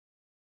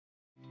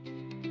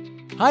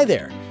Hi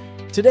there!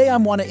 Today I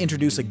want to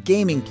introduce a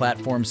gaming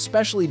platform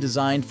specially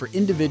designed for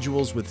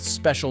individuals with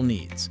special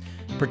needs,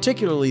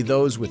 particularly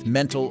those with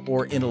mental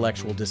or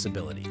intellectual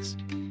disabilities.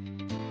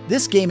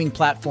 This gaming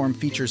platform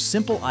features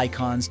simple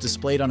icons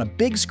displayed on a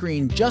big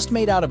screen just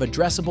made out of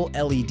addressable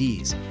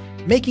LEDs,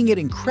 making it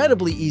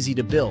incredibly easy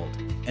to build,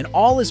 and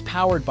all is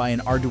powered by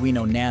an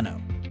Arduino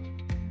Nano.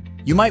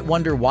 You might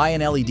wonder why an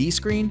LED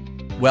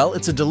screen? Well,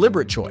 it's a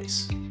deliberate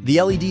choice.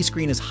 The LED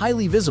screen is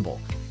highly visible,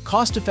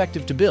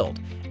 cost-effective to build,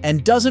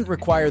 and doesn't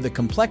require the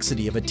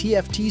complexity of a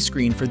TFT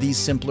screen for these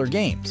simpler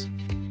games.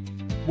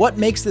 What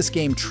makes this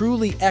game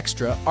truly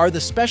extra are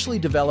the specially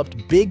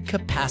developed big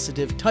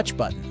capacitive touch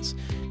buttons.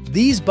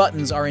 These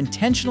buttons are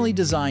intentionally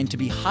designed to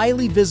be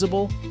highly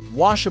visible,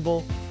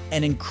 washable,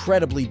 and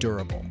incredibly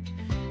durable.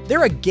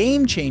 They're a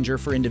game changer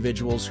for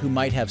individuals who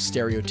might have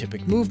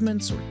stereotypic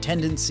movements or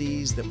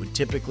tendencies that would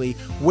typically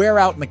wear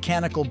out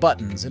mechanical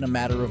buttons in a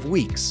matter of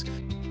weeks.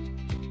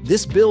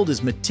 This build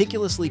is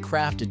meticulously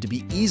crafted to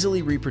be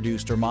easily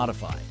reproduced or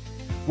modified.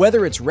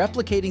 Whether it's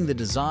replicating the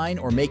design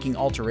or making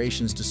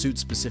alterations to suit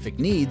specific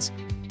needs,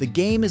 the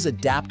game is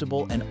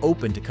adaptable and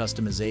open to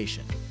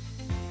customization.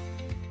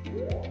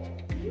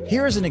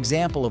 Here is an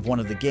example of one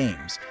of the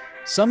games.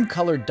 Some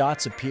colored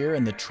dots appear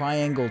and the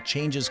triangle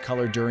changes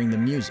color during the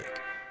music.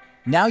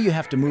 Now you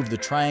have to move the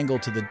triangle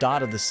to the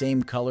dot of the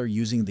same color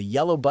using the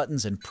yellow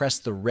buttons and press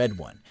the red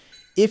one.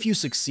 If you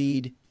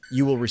succeed,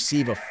 you will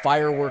receive a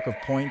firework of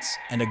points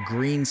and a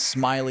green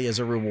smiley as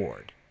a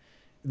reward.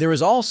 There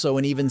is also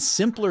an even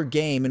simpler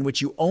game in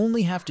which you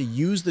only have to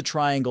use the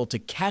triangle to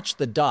catch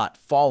the dot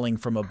falling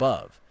from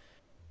above.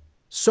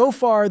 So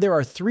far, there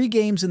are 3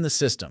 games in the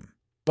system,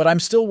 but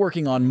I'm still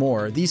working on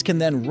more. These can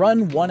then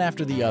run one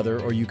after the other,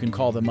 or you can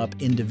call them up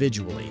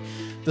individually.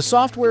 The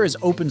software is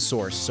open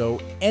source, so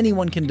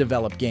anyone can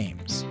develop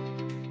games.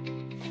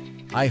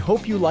 I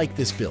hope you like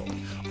this build.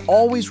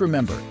 Always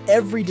remember,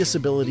 every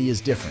disability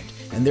is different,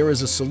 and there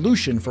is a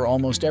solution for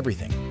almost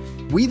everything.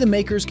 We the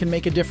makers can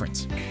make a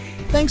difference.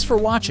 Thanks for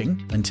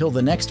watching. Until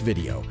the next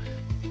video.